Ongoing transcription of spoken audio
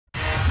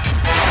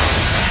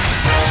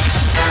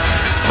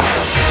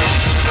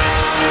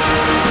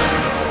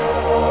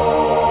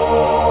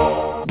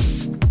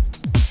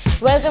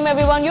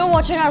everyone. You're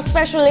watching our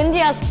special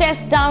India's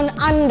Test Down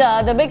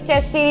Under. The big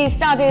test series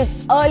started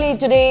early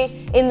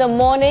today in the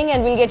morning,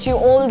 and we'll get you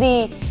all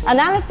the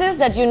analysis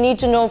that you need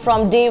to know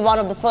from day one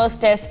of the first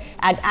test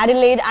at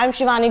Adelaide. I'm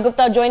Shivani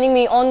Gupta. Joining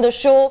me on the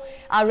show,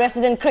 our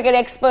resident cricket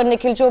expert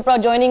Nikhil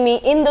Chopra joining me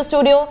in the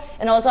studio,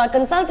 and also our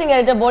consulting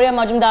editor Boria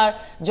Majumdar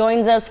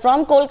joins us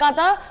from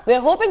Kolkata.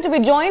 We're hoping to be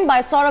joined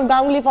by Saurav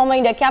Ganguly, former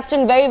India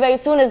captain, very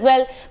soon as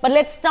well. But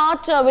let's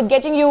start with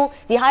getting you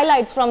the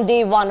highlights from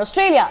day one.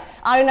 Australia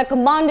are in a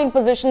commanding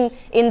position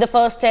in the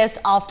first test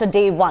after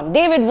day one.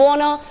 David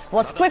Warner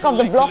was quick off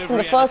the blocks in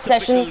the first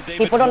session.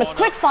 He put on a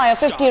quick-fire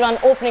 50-run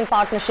opening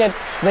partnership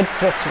with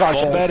Chris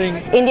Rogers.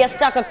 India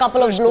stuck a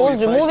couple of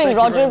blows, removing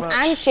Rogers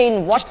and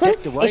Shane Watson.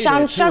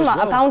 Ishant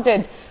Sharma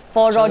accounted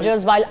for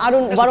Rogers, while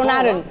Varun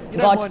Aaron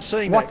got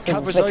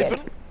Watson's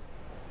wicket.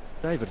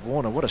 David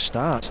Warner, what a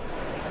start.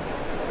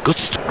 Good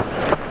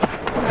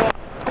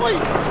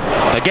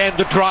again,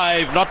 the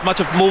drive, not much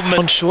of movement.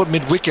 On short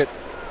mid-wicket.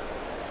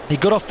 He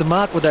got off the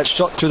mark with that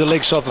shot through the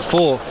leg side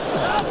before.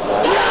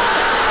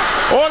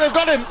 Oh, they've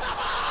got him!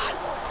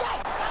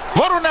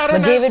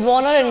 But David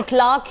Warner and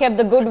Clark kept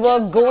the good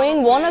work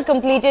going. Warner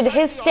completed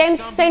his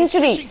 10th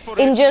century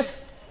in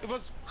just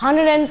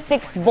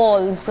 106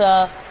 balls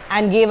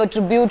and gave a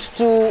tribute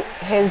to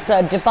his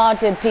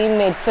departed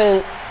teammate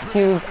Phil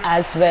Hughes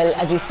as well,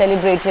 as he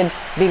celebrated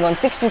being on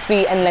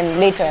 63 and then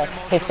later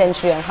his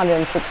century on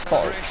 106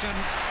 balls.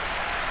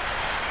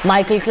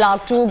 Michael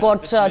Clark too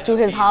got to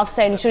his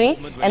half-century,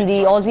 and the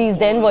Aussies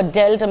then were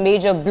dealt a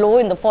major blow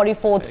in the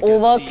 44th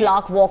over.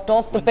 Clark walked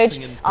off the pitch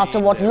after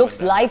what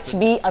looked like to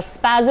be a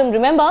spasm.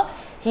 Remember,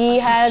 he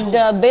had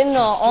been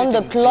on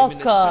the clock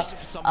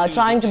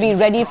trying to be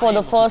ready for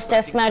the first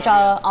test match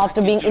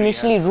after being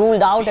initially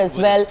ruled out as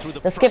well.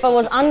 The skipper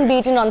was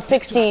unbeaten on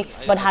 60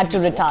 but had to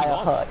retire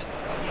hurt.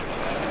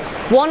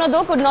 Warner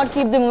though could not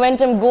keep the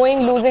momentum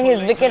going, losing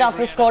his wicket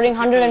after scoring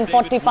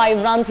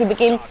 145 runs. He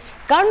became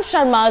Karn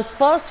Sharma's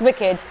first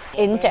wicket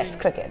in Test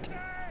cricket.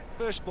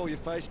 First ball you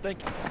face, thank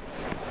you.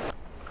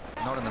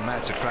 Not in the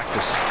match, at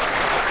practice.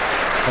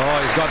 Oh,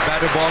 he's got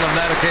batted ball on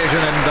that occasion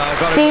and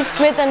got Steve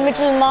Smith and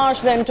Mitchell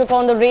Marsh then took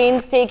on the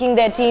reins, taking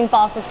their team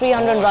past the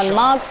 300-run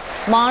mark.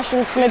 Marsh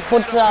and Smith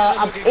put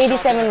up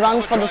 87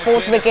 runs for the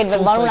fourth wicket when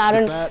Varun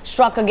Aaron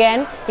struck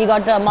again. He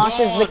got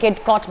Marsh's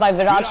wicket caught by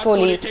Virat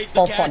Kohli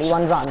for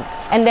 41 runs.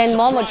 And then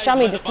Mohammad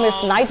Shami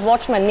dismissed night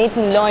watchman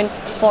Nathan Lyon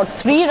for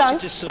 3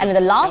 runs. And in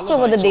the last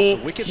over of the day,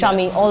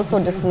 Shami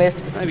also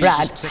dismissed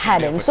Brad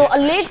Haddin. So a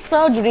late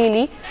surge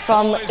really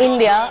from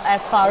India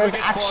as far as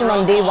action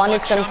on day one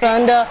is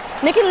concerned.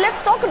 Nikhil,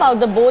 let's talk about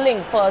the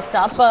bowling first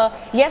up.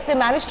 Yes, they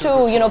managed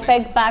to,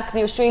 peg back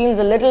the Australians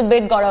a little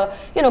bit, got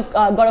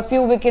a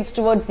few wickets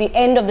towards the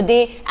end of the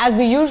day, as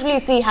we usually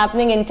see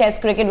happening in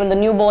Test cricket when the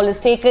new ball is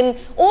taken.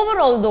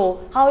 Overall, though,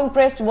 how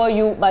impressed were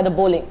you by the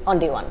bowling on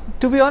day one?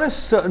 To be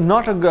honest,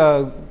 not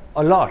a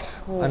lot.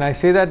 And I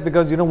say that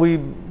because, we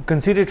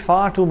conceded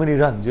far too many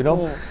runs,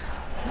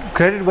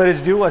 Credit where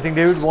it's due. I think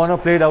David Warner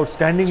played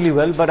outstandingly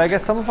well, but I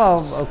guess some of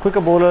our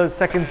quicker bowlers,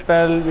 second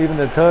spell, even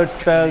the third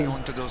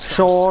spell,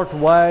 short,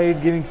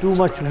 wide, giving too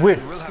much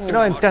width.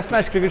 In Test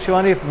match cricket,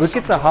 Shivani, if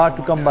wickets are hard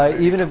to come by,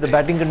 even if the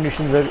batting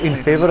conditions are in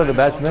favour of the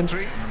batsman,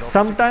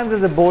 sometimes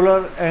as a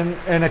bowler and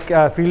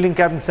a fielding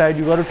captain side,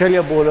 you got to tell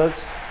your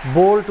bowlers,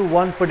 bowl to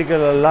one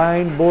particular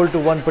line, bowl to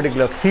one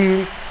particular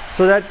field,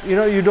 so that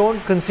you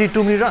don't concede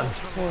too many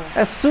runs.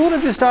 As soon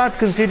as you start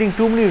conceding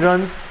too many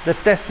runs, the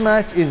test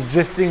match is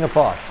drifting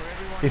apart.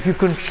 If you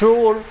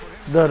control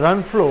the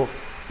run flow,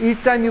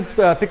 each time you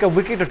pick a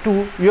wicket or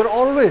two, you're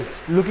always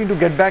looking to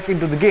get back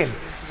into the game.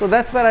 So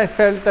that's where I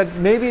felt that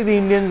maybe the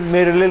Indians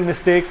made a little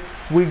mistake.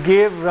 We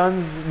gave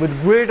runs with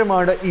great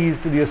amount of ease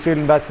to the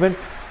Australian batsmen.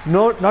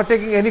 Not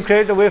taking any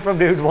credit away from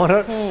David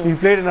Warner. He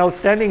played an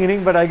outstanding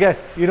inning, but I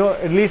guess,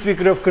 at least we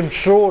could have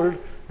controlled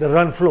the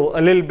run flow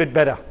a little bit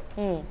better.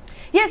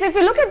 Yes, if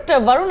you look at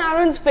Varun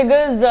Aaron's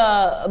figures,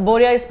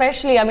 Boria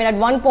especially, at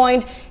one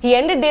point he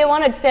ended day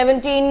one at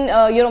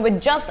 17,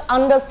 with just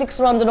under 6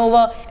 runs and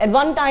over. At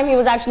one time he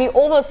was actually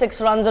over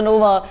 6 runs and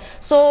over.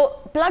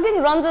 So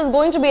plugging runs is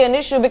going to be an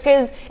issue,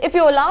 because if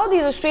you allow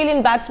these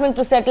Australian batsmen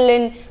to settle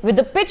in, with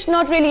the pitch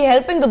not really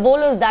helping the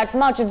bowlers that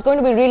much, it's going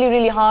to be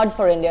really hard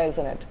for India,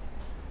 isn't it?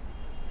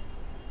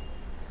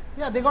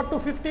 Yeah, they got to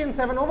 50 in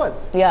 7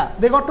 overs. Yeah.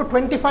 They got to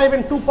 25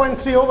 in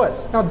 2.3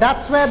 overs. Now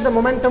that's where the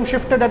momentum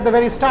shifted at the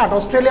very start.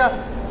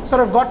 Australia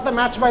sort of got the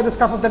match by the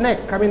scruff of the neck.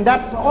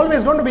 That's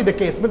always going to be the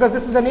case, because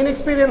this is an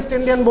inexperienced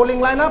Indian bowling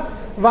lineup.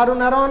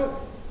 Varun Aaron,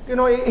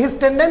 his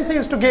tendency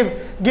is to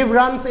give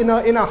runs in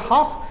a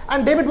half,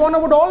 and David Warner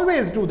would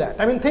always do that.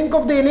 Think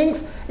of the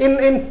innings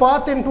in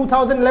Perth in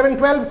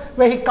 2011-12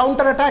 where he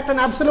counter-attacked and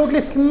absolutely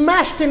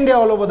smashed India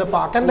all over the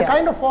park. And the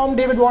kind of form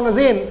David Warner's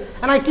in,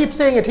 and I keep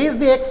saying it, he's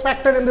the X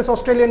factor in this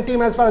Australian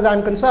team as far as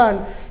I'm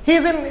concerned.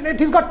 He's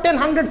got 10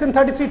 hundreds in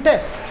 33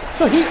 tests.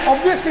 So he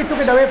obviously took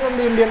it away from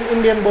the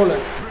Indian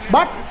bowlers.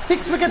 But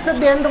 6 wickets at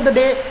the end of the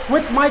day,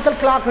 with Michael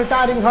Clarke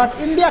retiring hurt,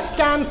 India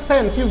can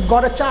sense you've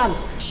got a chance.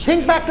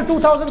 Think back to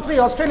 2003,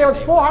 Australia was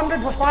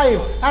 400 for 5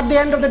 at the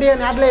end of the day in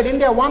Adelaide.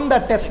 India won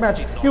that test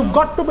match. You've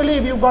got to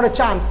believe you've got a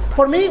chance.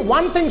 For me,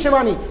 one thing,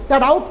 Shivani,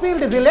 that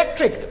outfield is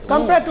electric.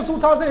 Compared to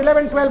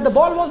 2011-12, the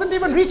ball wasn't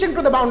even reaching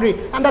to the boundary,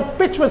 and that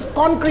pitch was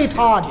concrete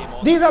hard.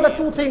 These are the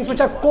two things which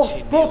are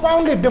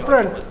profoundly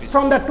different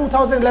from that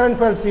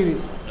 2011-12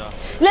 series.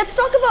 Let's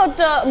talk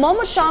about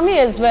Mohammad Shami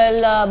as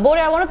well. Bore,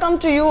 I want to come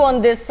to you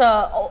on this,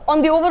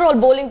 on the overall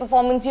bowling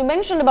performance. You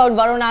mentioned about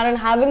Varun Aaron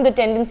having the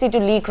tendency to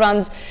leak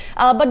runs,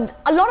 but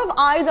a lot of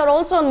eyes are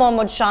also on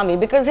Mohammad Shami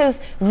because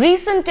his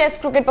recent test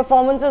cricket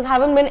performances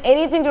haven't been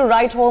anything to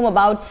write home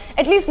about,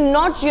 at least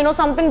not, you know,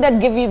 something that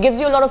gives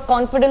you a lot of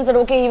confidence that,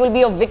 okay, he will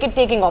be a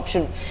wicket-taking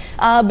option.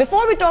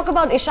 Before we talk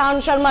about Ishant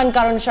Sharma and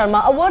Karan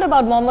Sharma, a word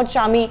about Mohammad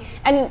Shami,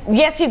 and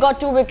yes, he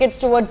got 2 wickets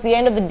towards the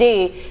end of the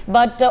day,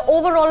 but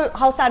overall,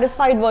 how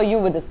satisfied were you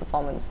with this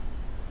performance?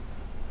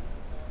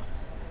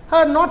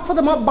 Not for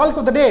the bulk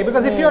of the day,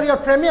 because if you're your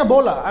premier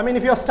bowler, I mean,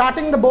 if you're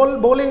starting the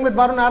bowling with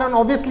Varun Aaron,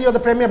 obviously you're the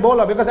premier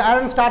bowler, because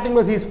Aaron's starting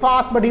was he's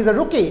fast, but he's a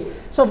rookie.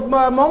 So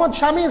Mohammad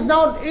Shami is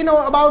now, you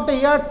know, about 2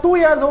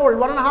 years old,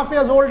 1.5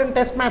 years old in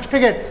Test match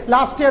cricket.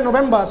 Last year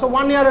November, so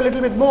 1 year a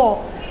little bit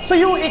more. So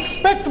you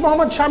expect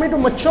Mohammad Shami to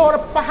mature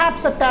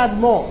perhaps a tad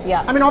more.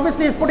 Yeah. I mean,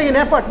 obviously he's putting in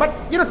effort, but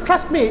you know,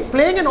 trust me,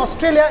 playing in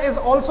Australia is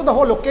also the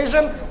whole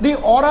occasion, the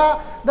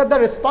aura, the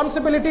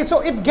responsibility, so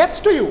it gets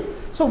to you.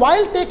 So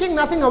while taking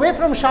nothing away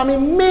from Shami,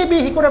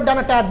 maybe he could have done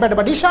a tad better.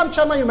 But Ishant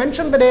Sharma, you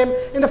mentioned the name,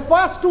 in the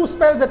first 2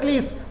 spells at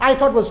least, I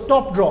thought was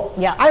top draw.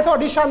 Yeah. I thought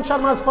Ishant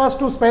Sharma's first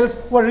 2 spells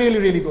were really,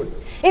 really good.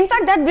 In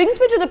fact, that brings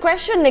me to the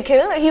question,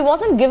 Nikhil. He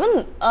wasn't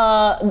given,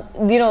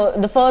 you know,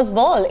 the first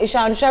ball,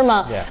 Ishant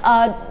Sharma.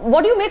 Yeah.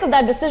 What do you make of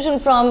that decision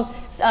from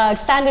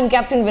stand-in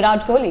captain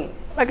Virat Kohli?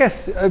 I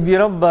guess, you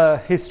know,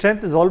 his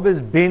strength has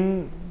always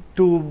been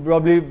to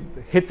probably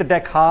hit the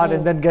deck hard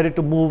and then get it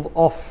to move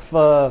off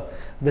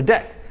the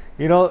deck.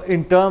 You know,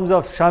 in terms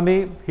of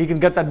Shami, he can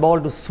get that ball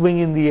to swing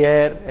in the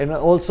air, and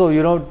also,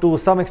 you know, to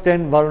some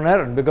extent Varun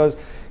Aaron, because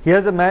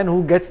here's a man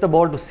who gets the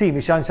ball to seam,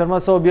 Ishant Sharma.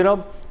 So, you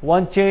know,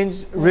 one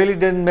change really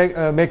didn't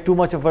make too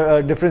much of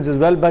a difference as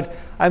well. But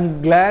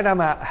I'm glad, I'm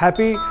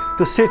happy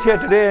to sit here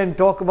today and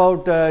talk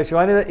about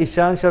Shivani, that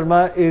Ishant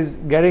Sharma is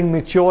getting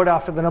matured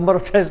after the number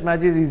of test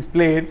matches he's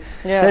played,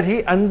 that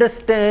he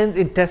understands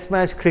in test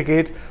match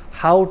cricket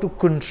how to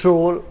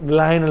control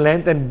line and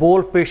length and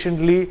bowl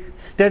patiently,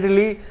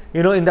 steadily,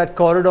 you know, in that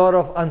corridor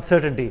of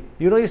uncertainty.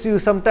 You know, you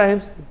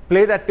sometimes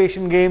play that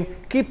patient game,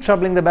 keep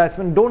troubling the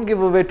batsman, don't give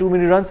away too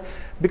many runs,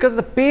 because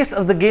the pace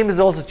of the game is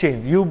also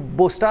changed.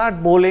 You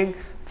start bowling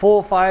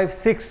 4, 5,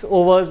 6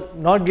 overs,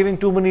 not giving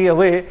too many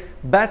away.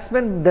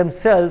 Batsmen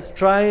themselves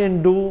try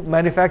and do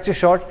manufacture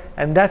shots,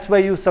 and that's where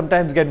you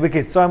sometimes get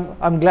wickets. So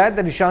I'm glad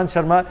that Ishant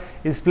Sharma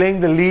is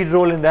playing the lead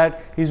role in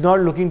that. He's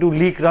not looking to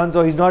leak runs,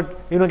 or he's not,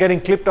 you know, getting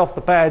clipped off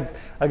the pads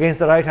against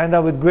the right-hander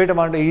with great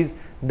amount of ease.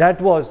 That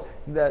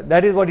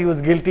is what he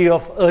was guilty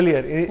of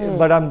earlier.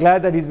 But I'm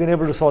glad that he's been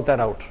able to sort that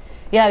out.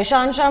 Yeah,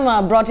 Ishant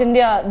Sharma brought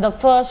India the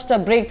first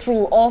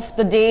breakthrough of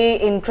the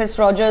day in Chris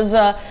Rogers.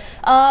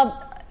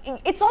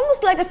 It's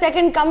almost like a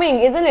second coming,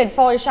 isn't it,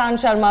 for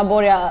Ishant Sharma,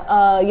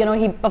 Boria? You know,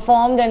 he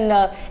performed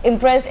and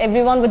impressed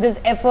everyone with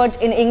his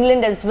effort in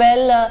England as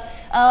well.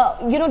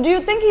 You know, do you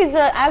think he's,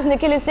 as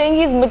Nikhil is saying,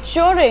 he's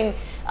maturing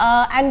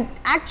and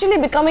actually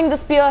becoming the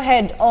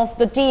spearhead of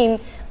the team,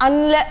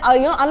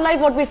 unlike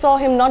what we saw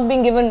him not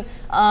being given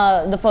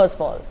the first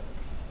ball?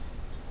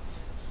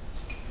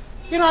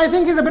 You know, I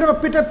think he's a bit of a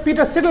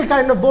Peter Siddle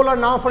kind of bowler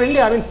now for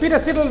India. I mean, Peter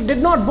Siddle did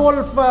not bowl,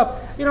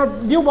 you know,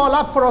 new ball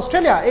up for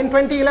Australia in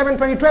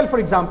 2011-2012, for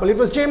example. It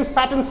was James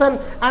Pattinson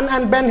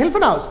and Ben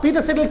Hilfenhaus. Peter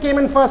Siddle came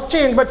in first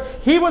change, but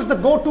he was the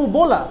go-to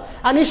bowler.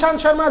 And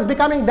Ishant Sharma is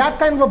becoming that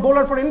kind of a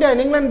bowler for India. In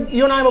England,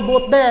 you and I were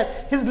both there.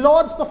 His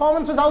Lord's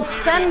performance was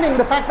outstanding.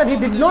 The fact that he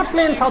did not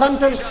play in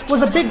Southampton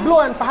was a big blow,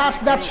 and perhaps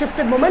that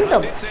shifted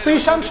momentum. So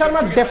Ishant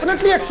Sharma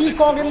definitely a key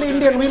cog in the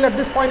Indian wheel at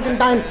this point in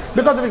time,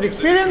 because of his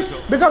experience,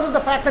 because of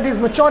the fact that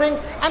he's maturing,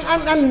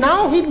 and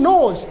now he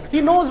knows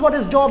what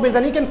his job is,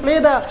 and he can play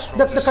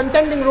the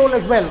contending role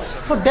as well.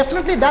 So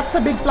definitely that's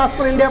a big plus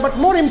for India. But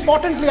more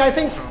importantly, I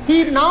think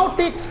he now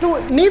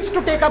needs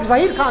to take up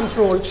Zahir Khan's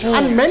role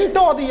and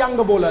mentor the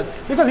younger bowlers,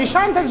 because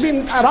Ishant has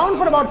been around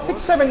for about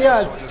 6-7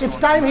 years. It's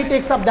time he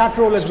takes up that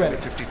role as well.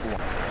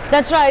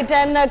 That's right,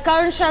 and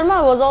Karan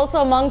Sharma was also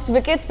amongst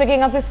wickets,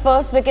 picking up his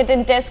first wicket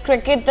in Test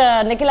cricket.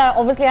 Nikhil,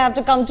 obviously I have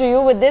to come to you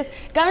with this.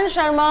 Karan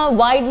Sharma,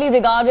 widely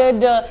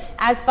regarded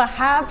as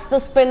perhaps the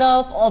spinner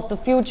of the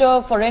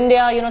future for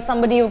India, you know,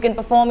 somebody who can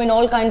perform in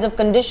all kinds of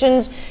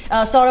conditions.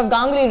 Saurav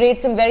Ganguly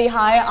rates him very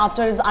high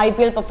after his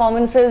IPL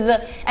performances,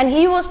 and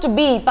he was to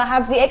be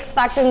perhaps the X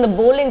factor in the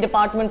bowling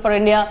department for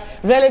India,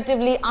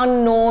 relatively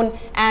unknown,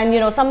 and,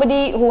 you know,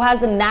 somebody who has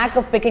the knack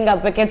of picking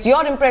up wickets.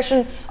 Your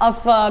impression of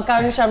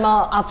Karan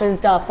Sharma after his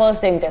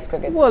first day in Test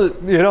cricket? Well,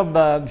 you know,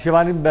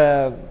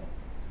 Shivani,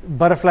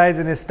 butterflies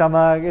in his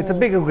stomach, it's a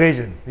big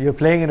occasion. You're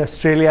playing in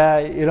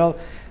Australia, you know,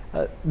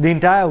 the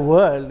entire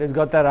world has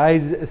got their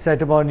eyes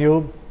set upon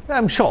you.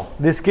 I'm sure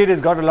this kid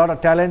has got a lot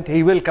of talent.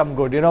 He will come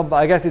good. You know,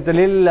 I guess it's a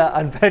little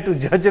unfair to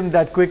judge him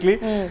that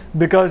quickly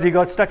because he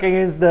got stuck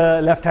against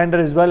the left-hander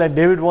as well. And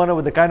David Warner,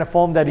 with the kind of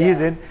form that he is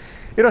in,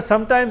 you know,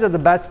 sometimes as a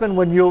batsman,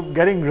 when you're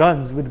getting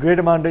runs with great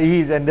amount of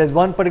ease, and there's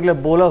one particular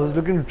bowler who's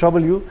looking to trouble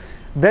you,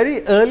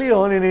 very early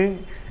on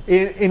in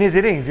his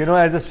innings, you know,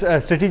 as a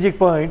strategic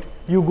point,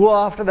 you go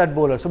after that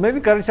bowler. So maybe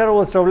Karan Sharma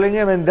was troubling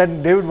him, and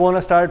then David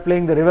Warner started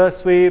playing the reverse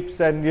sweeps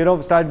and, you know,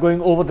 started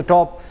going over the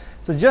top.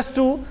 So just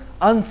to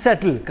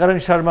unsettle Karan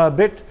Sharma a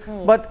bit,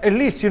 but at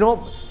least, you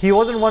know, he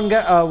wasn't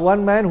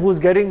one man who was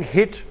getting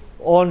hit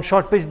on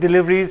short pitch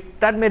deliveries.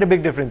 That made a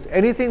big difference.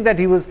 Anything that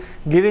he was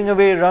giving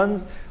away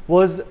runs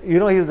was, you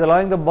know, he was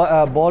allowing the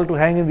ball to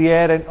hang in the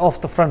air and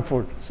off the front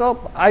foot.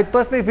 So I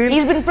personally feel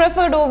he's been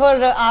preferred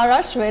over R.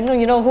 Ashwin,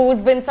 you know,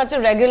 who's been such a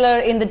regular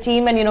in the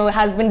team and, you know,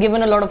 has been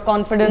given a lot of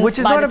confidence which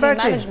is by not the a bad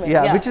team thing. management.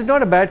 Yeah, which is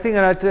not a bad thing,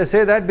 and I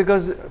say that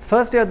because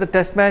first day of the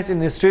test match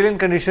in Australian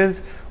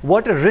conditions,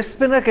 what a wrist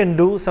spinner can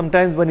do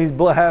sometimes when he's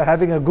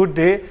having a good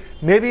day,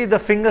 maybe the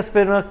finger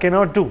spinner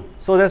cannot do.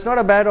 So that's not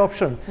a bad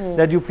option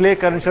that you play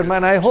Karan Sharma,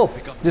 and I hope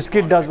this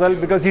kid does well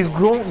because he's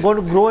going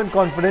to grow in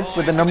confidence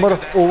with the number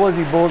of overs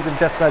he bowls in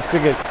test match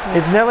cricket.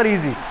 It's never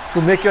easy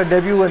to make your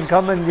debut and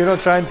come and, you know,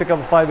 try and pick up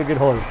a 5-wicket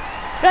haul.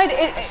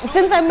 Right,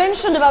 since I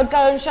mentioned about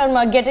Karan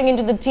Sharma getting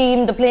into the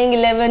team, the playing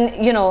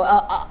 11, you know,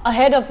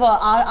 ahead of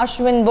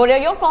Ashwin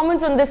Boria, your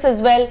comments on this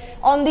as well,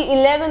 on the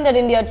 11 that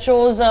India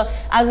chose. I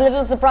was a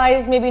little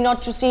surprised maybe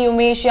not to see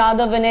Umesh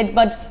Yadav in it,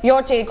 but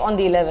your take on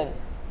the 11?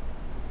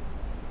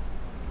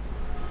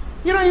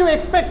 You know, you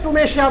expect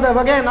Umesh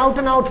Yadav, again,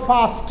 out-and-out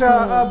fast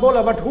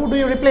bowler, but who do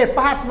you replace?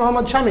 Perhaps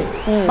Mohammad Shami.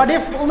 But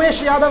if Umesh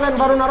Yadav and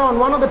Varun are on,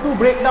 one of the two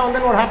break down,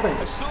 then what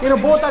happens? You know,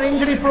 both are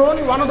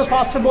injury-prone. One of the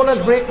faster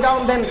bowlers break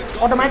down, then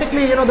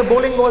automatically, you know, the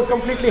bowling goes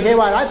completely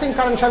haywire. I think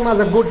Karan Sharma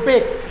is a good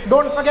pick.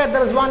 Don't forget,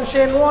 there was one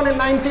Shane Warne in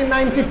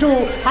 1992,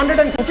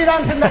 150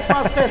 runs in that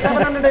first test,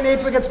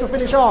 708 wickets to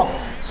finish off.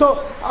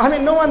 So, I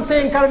mean, no one's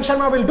saying Karan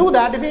Sharma will do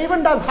that. If he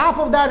even does half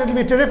of that, it'll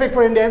be terrific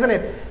for India, isn't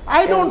it?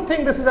 I don't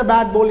think this is a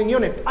bad bowling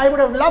unit. I would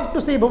have loved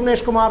to see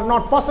Bhuvnesh Kumar,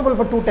 not possible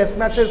for 2 test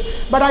matches,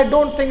 but I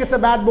don't think it's a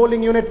bad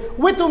bowling unit.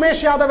 With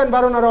Umesh Yadav and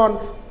Varun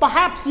on,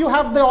 perhaps you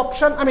have the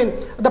option, I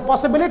mean, the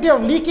possibility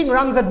of leaking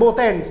runs at both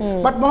ends.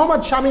 But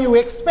Mohammad Shami, you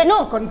expect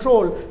to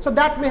control. So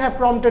that may have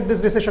prompted this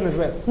decision as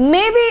well.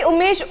 Maybe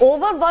Umesh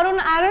over Varun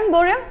Aaron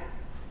Boria?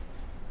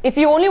 If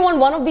you only want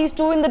one of these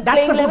two in the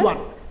playing 11?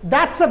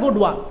 That's a good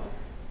one.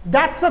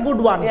 That's a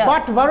good one. Yeah.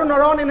 But Varun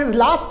Aaron in his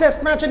last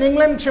test match in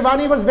England,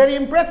 Shivani, was very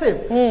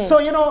impressive. So,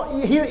 you know,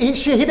 he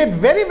did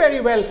very,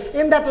 very well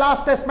in that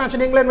last test match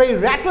in England where he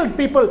rattled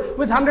people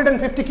with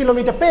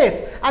 150-kilometer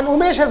pace. And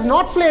Umesh has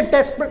not played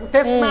test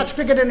match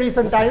cricket in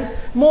recent times,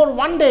 more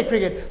one-day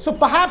cricket. So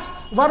perhaps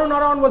Varun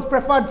Aaron was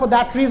preferred for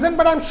that reason.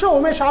 But I'm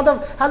sure Umesh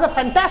Yadav has a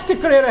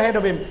fantastic career ahead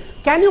of him.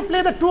 Can you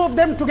play the two of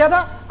them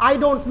together? I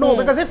don't know.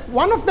 Because if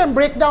one of them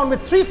break down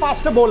with 3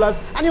 faster bowlers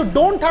and you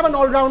don't have an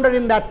all-rounder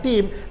in that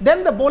team,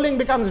 then the bowling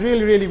becomes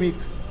really, really weak.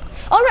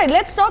 All right,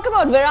 let's talk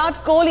about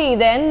Virat Kohli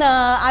then.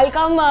 I'll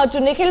come to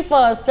Nikhil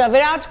first.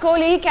 Virat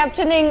Kohli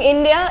captaining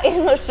India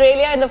in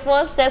Australia in the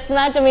first test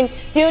match. I mean,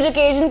 huge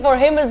occasion for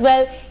him as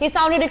well. He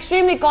sounded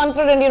extremely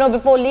confident, you know,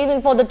 before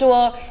leaving for the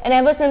tour and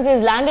ever since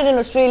he's landed in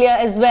Australia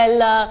as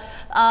well.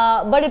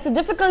 But it's a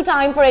difficult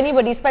time for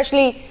anybody,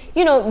 especially,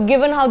 you know,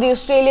 given how the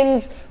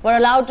Australians were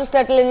allowed to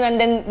settle in and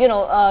then, you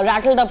know,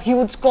 rattled up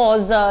huge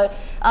scores.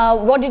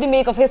 What did you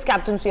make of his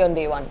captaincy on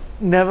day one?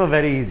 Never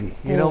very easy.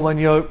 You know, when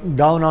you're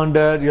down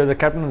under, you're the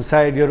captain of the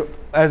side, you're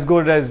as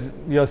good as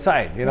your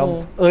side. You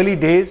know, early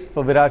days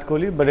for Virat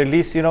Kohli, but at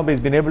least, you know, he's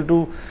been able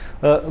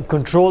to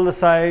control the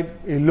side.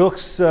 He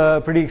looks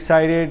pretty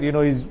excited. You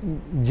know, he's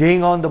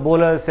jaying on the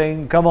bowler,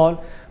 saying, come on.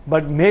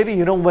 But maybe,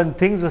 you know, when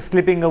things were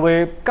slipping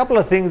away, a couple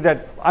of things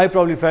that I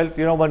probably felt,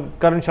 you know, when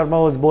Karan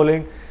Sharma was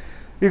bowling,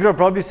 you could have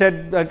probably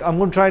said that I'm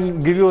going to try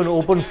and give you an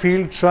open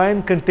field, try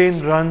and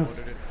contain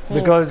runs.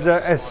 Because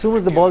as soon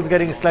as the ball's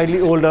getting slightly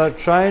older,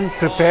 try and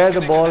prepare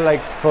the ball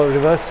like for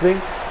reverse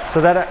swing,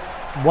 so that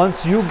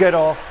once you get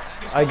off,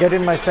 I get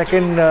in my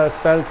second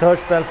spell, third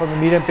spell from the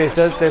medium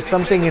pacers, there's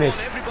something in it.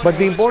 But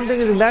the important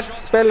thing is in that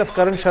spell of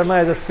Karan Sharma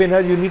as a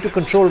spinner, you need to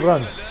control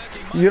runs.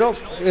 You know,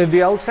 in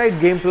the outside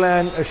game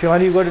plan,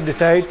 Shivani, you've got to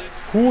decide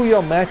who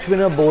your match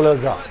winner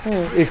bowlers are.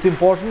 It's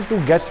important to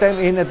get them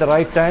in at the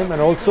right time,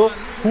 and also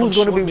who's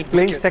going to be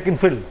playing second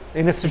fiddle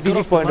in a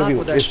strategic point of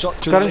view. If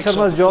Karan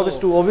Sharma's job is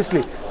to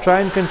obviously try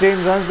and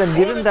contain runs, then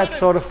give him that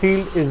sort of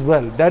field as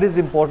well. That is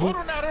important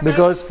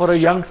because for a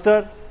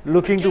youngster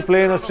looking to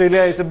play in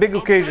Australia, it's a big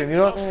occasion, you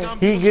know.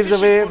 He gives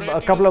away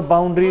a couple of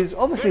boundaries.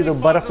 Obviously, the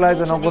butterflies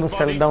are not going to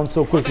settle down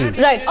so quickly.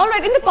 Right. All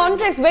right. In the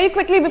context, very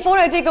quickly, before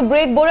I take a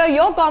break, Bora,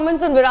 your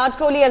comments on Virat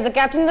Kohli as the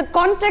captain, the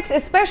context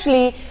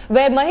especially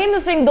where Mahendra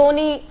Singh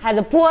Dhoni has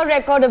a poor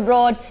record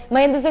abroad.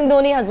 Mahendra Singh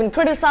Dhoni has been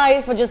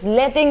criticized for just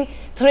letting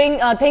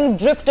things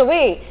drift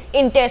away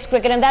in Test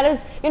cricket, and that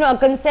is, you know, a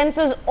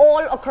consensus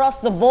all across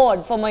the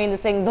board for Mahendra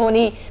Singh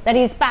Dhoni, that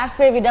he's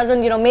passive, he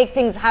doesn't, you know, make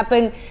things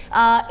happen.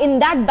 In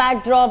that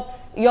backdrop,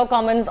 your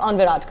comments on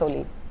Virat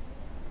Kohli.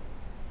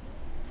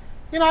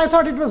 You know, I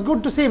thought it was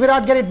good to see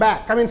Virat get it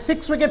back. I mean,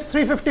 6 wickets,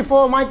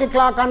 354, Michael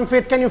Clarke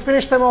unfit. Can you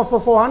finish them off for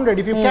 400?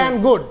 If you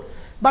can, good.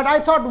 But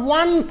I thought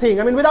one thing,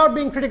 I mean, without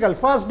being critical,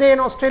 first day in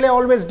Australia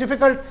always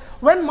difficult.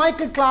 When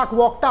Michael Clarke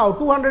walked out,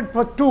 200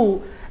 for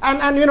 2,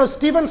 and you know,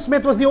 Stephen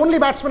Smith was the only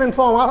batsman in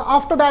form.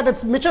 After that,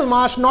 it's Mitchell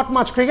Marsh, not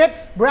much cricket.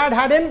 Brad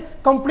Haddin,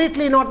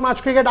 completely not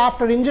much cricket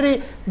after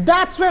injury.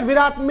 That's where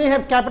Virat may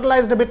have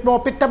capitalized a bit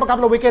more, picked up a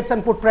couple of wickets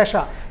and put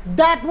pressure.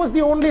 That was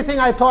the only thing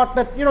I thought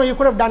that, you know, you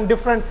could have done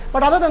different.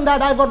 But other than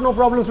that, I've got no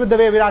problems with the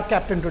way Virat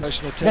captained today.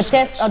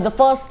 The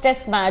first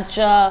test match.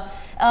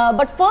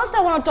 But first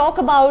I want to talk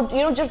about,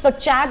 you know, just the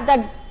chat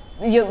that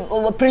you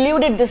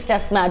preluded this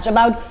test match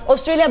about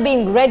Australia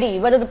being ready,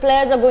 whether the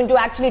players are going to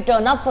actually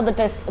turn up for the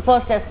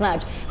first test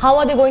match. How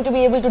are they going to be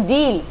able to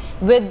deal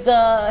with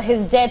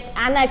his death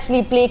and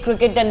actually play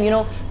cricket and, you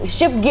know,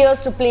 shift gears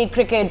to play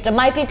cricket?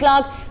 Michael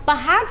Clarke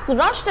perhaps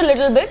rushed a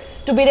little bit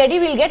to be ready.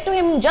 We'll get to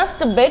him in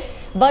just a bit.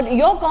 But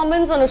your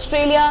comments on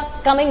Australia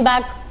coming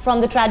back from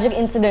the tragic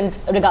incident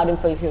regarding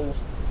Phil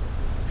Hughes?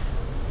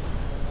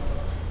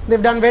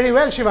 They've done very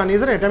well, Shivani,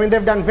 isn't it? I mean,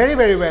 they've done very,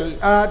 very well.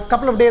 A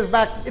couple of days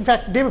back, in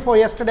fact, day before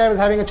yesterday, I was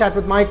having a chat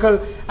with Michael,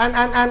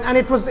 and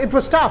it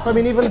was tough. I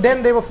mean, even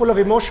then they were full of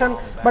emotion,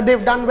 but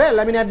they've done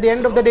well. I mean, at the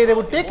end of the day, they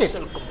would take it,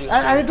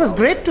 and it was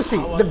great to see.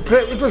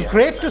 It was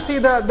great to see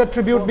the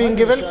tribute being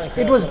given.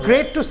 It was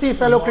great to see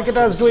fellow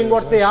cricketers doing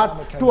what they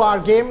are to our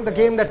game, the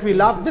game that we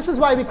love. This is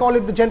why we call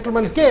it the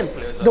gentleman's game.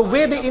 The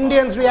way the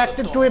Indians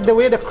reacted to it, the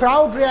way the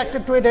crowd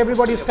reacted to it,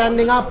 everybody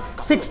standing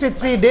up.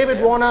 63, David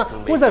Warner,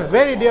 who's a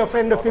very dear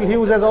friend of Phil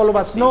Hughes, as all of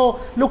us know,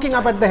 looking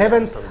up at the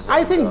heavens.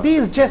 I think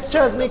these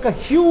gestures make a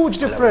huge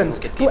difference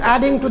to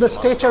adding to the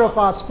stature of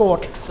our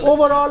sport.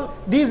 Overall,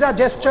 these are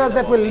gestures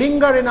that will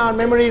linger in our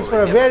memories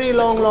for a very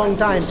long, long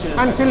time.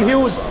 And Phil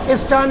Hughes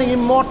is turning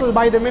immortal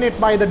by the minute,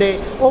 by the day.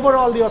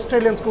 Overall, the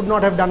Australians could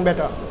not have done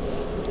better.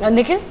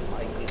 Nikhil?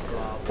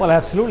 Well,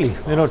 absolutely.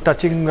 You know,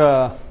 touching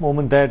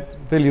moment that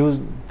Phil Hughes,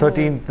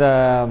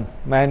 13th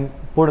man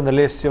put on the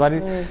list,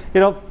 Shivani.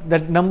 You know,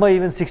 that number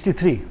even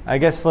 63, I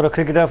guess for a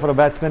cricketer, for a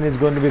batsman, is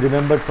going to be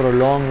remembered for a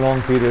long,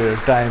 long period of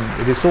time.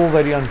 It is so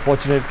very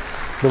unfortunate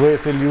the way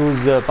Phil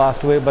Hughes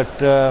passed away, but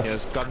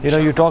you know,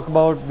 you talk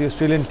about the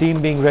Australian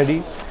team being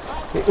ready.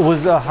 It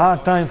was a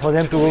hard time for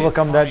them to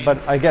overcome that, but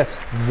I guess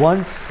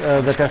once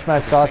the test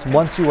match starts,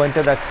 once you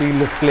enter that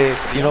field of play,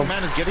 you know,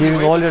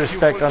 giving all your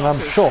respect, and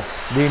I'm sure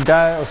the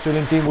entire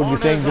Australian team would be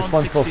saying this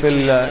one's for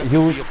Phil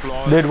Hughes.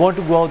 They'd want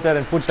to go out there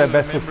and put their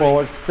best foot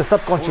forward. The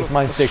subconscious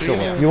mind takes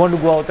over. You want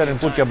to go out there and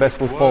put your best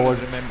foot forward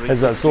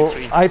as well. So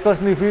I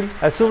personally feel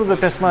as soon as the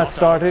test match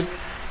started,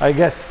 I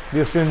guess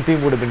the Australian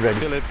team would have been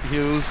ready.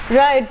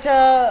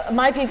 Right,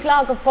 Michael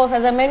Clarke, of course,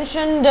 as I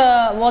mentioned,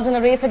 was in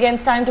a race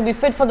against time to be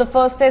fit for the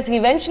first test. He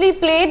eventually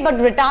played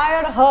but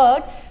retired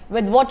hurt,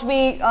 with what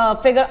we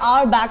figure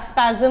are back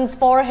spasms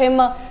for him.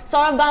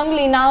 Saurav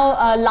Ganguly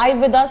now live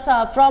with us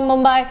from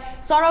Mumbai.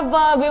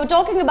 Saurav, we were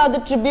talking about the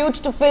tribute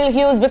to Phil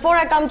Hughes. Before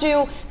I come to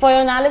you for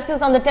your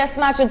analysis on the test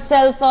match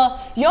itself,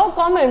 your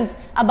comments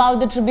about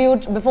the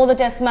tribute before the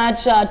test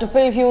match to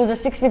Phil Hughes, the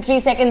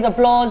 63 seconds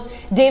applause,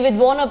 David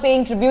Warner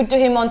paying tribute to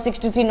him on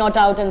 63 not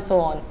out and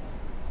so on.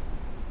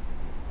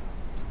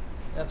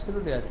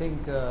 Absolutely, I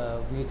think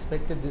we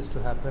expected this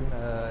to happen.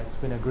 It's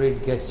been a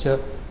great gesture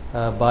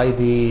by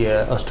the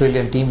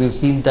Australian team. We've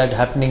seen that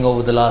happening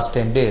over the last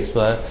 10 days.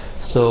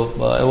 So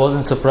I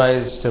wasn't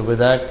surprised with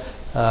that.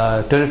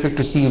 Terrific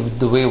to see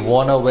the way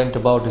Warner went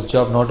about his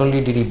job. Not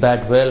only did he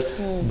bat well,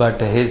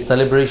 but his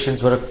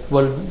celebrations were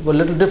a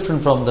little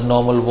different from the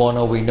normal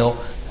Warner we know.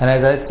 And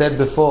as I said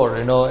before,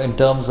 you know, in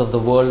terms of the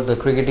world, the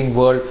cricketing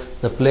world,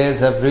 the players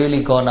have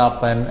really gone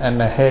up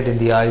and ahead in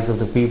the eyes of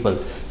the people.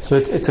 So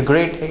it's a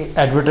great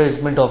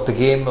advertisement of the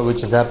game,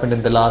 which has happened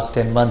in the last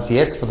 10 months.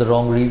 Yes, for the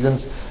wrong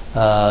reasons,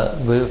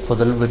 for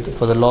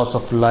the loss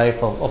of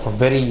life of a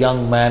very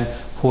young man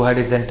who had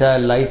his entire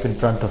life in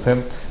front of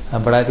him.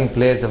 But I think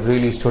players have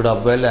really stood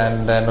up well,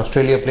 and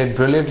Australia played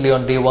brilliantly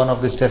on day one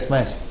of this test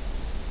match.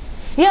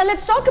 Yeah,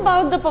 let's talk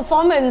about the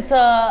performance.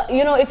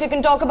 You know, if you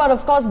can talk about,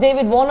 of course,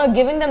 David Warner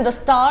giving them the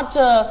start,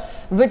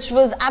 which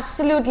was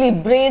absolutely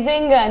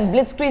blazing and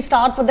blitzkrieg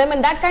start for them,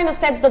 and that kind of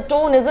set the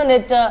tone, isn't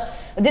it?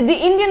 Did the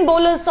Indian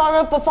bowlers sort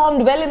of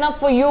performed well enough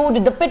for you?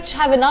 Did the pitch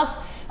have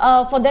enough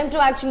for them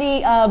to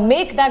actually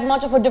make that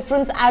much of a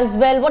difference as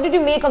well? What did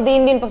you make of the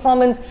Indian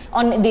performance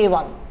on day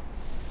one?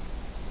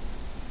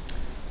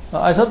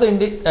 I thought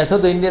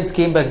the Indians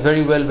came back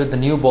very well with the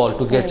new ball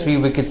to get 3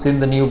 wickets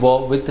in the new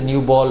ball. With the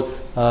new ball,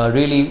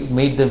 really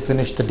made them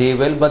finish the day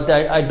well. But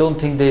I don't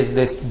think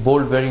they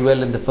bowled very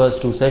well in the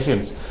first 2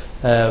 sessions.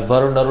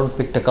 Varun Arun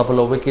picked a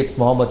couple of wickets.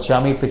 Mohammad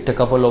Shami picked a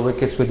couple of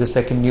wickets with the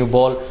second new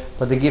ball,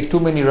 but they gave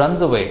too many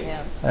runs away.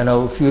 Yeah. You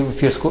know,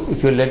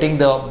 if you're letting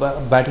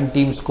the batting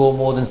team score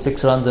more than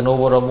 6 runs and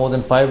over, or more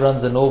than 5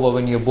 runs and over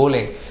when you're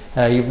bowling,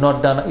 you've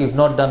not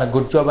done a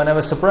good job. And I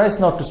was surprised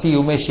not to see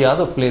Umesh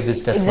Yadav play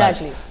this test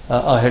match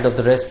ahead of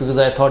the rest, because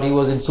I thought he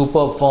was in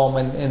superb form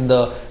in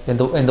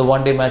the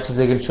one-day matches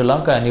against Sri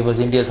Lanka, and he was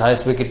India's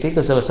highest wicket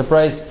taker. So I was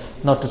surprised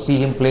not to see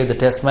him play the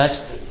test match.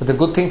 But the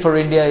good thing for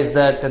India is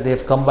that they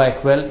have come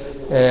back well.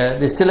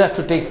 They still have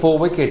to take 4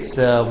 wickets.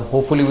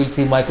 Hopefully we'll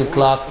see Michael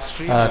Clarke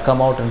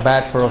come out and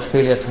bat for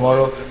Australia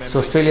tomorrow. So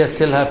Australia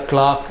still have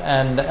Clarke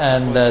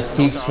and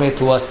Steve Smith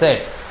who are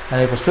set.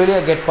 And if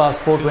Australia get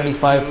past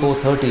 425,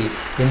 430,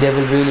 India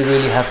will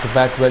really have to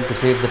bat well to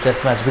save the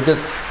test match,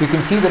 because you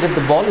can see that if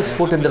the ball is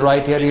put in the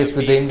right areas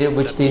with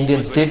which the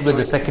Indians did with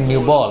the second new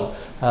ball,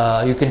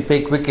 you can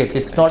pick wickets.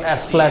 It's not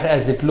as flat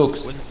as it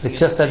looks. It's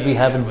just that we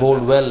haven't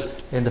bowled well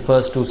in the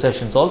first 2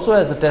 sessions. Also,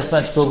 as the test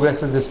match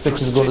progresses, this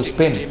pitch is going to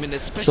spin.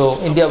 So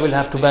India will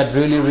have to bat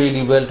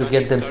really well to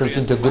get themselves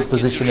into a good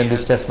position in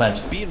this test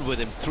match.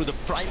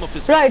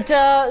 Right,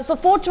 so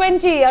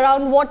 420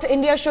 around what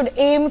India should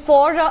aim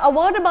for. A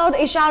word about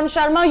Ishant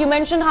Sharma. You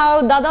mentioned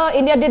how Dada,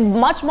 India did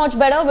much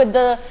better with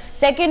the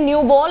second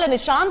new ball, and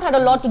Ishant had a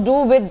lot to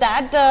do with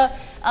that.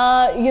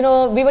 You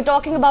know, we were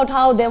talking about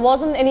how there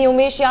wasn't any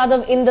Umesh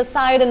Yadav in the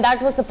side, and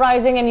that was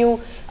surprising, and you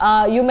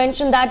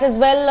mentioned that as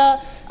well.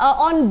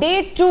 On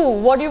day 2,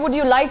 what would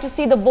you like to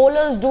see the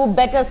bowlers do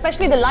better,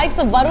 especially the likes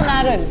of Varun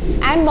Aaron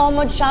and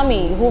Mohammad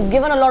Shami, who've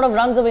given a lot of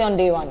runs away on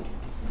day 1?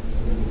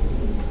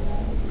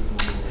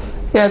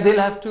 Yeah, they'll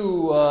have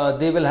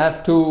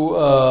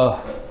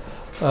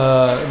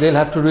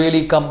to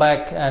really come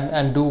back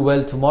and do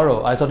well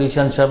tomorrow. I thought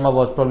Ishant Sharma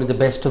was probably the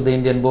best of the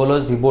Indian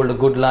bowlers. He bowled a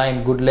good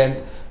line, good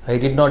length. He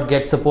did not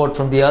get support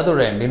from the other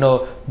end. You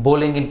know,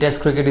 bowling in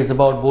Test cricket is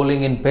about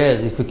bowling in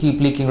pairs. If you keep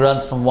leaking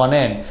runs from one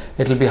end,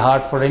 it will be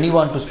hard for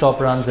anyone to stop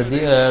runs at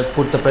the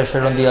put the pressure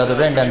on the other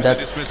end, and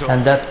that's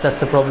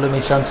the problem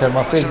Ishant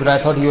Sharma faced. But I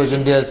thought he was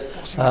India's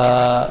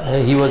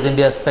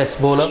best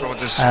bowler,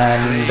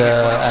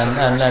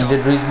 and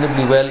did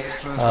reasonably well.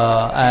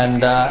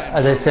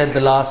 As I said, the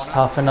last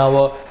half an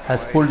hour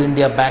has pulled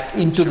India back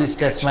into this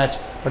test match.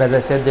 But as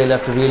I said, they'll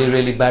have to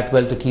really bat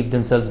well to keep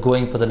themselves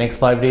going for the next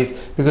 5 days,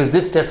 because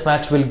this test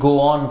match will go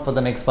on for the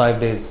next 5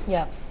 days.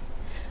 Yeah.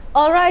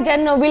 All right,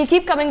 and we'll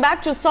keep coming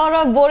back to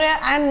Saurav, Boria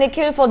and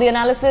Nikhil for the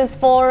analysis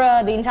for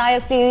the entire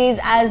series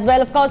as well.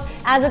 Of course,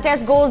 as the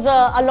test goes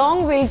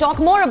along, we'll talk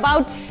more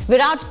about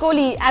Virat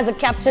Kohli as a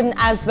captain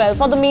as well.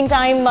 For the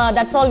meantime,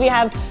 that's all we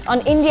have on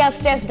India's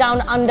Test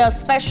Down Under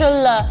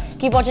special.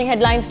 Keep watching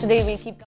headlines today. We'll keep